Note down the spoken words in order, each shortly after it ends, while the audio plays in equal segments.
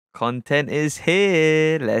Content is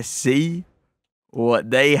here. Let's see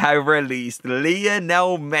what they have released.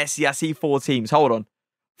 Lionel Messi. I see 4 teams. Hold on.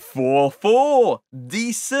 4-4.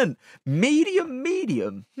 Decent.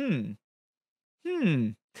 Medium.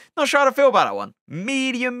 Not sure how to feel about that one.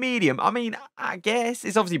 Medium. I mean, I guess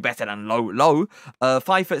it's obviously better than low.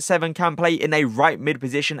 5'7" can play in a right mid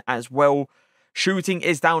position as well. Shooting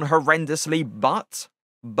is down horrendously, but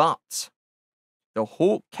the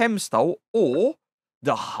Hawk Chem style or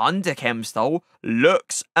the Hunter Chem style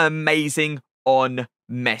looks amazing on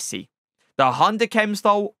Messi. The Hunter Chem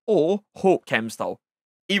style or Hawk Chem style.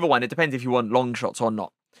 Either one, it depends if you want long shots or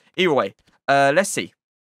not. Either way, let's see.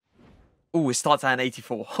 Oh, it starts at an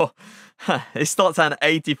 84. It starts at an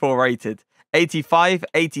 84 rated. 85,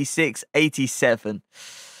 86, 87.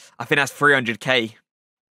 I think that's 300k.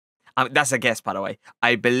 That's a guess, by the way.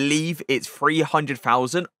 I believe it's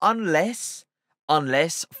 300,000 unless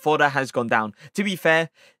fodder has gone down. To be fair,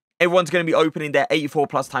 everyone's going to be opening their 84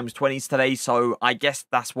 plus times 20s today, so I guess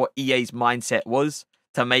that's what EA's mindset was,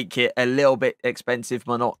 to make it a little bit expensive,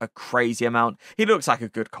 but not a crazy amount. He looks like a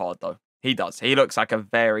good card, though. He does. He looks like a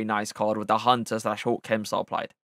very nice card with the Hunter / Hawk Chem style applied.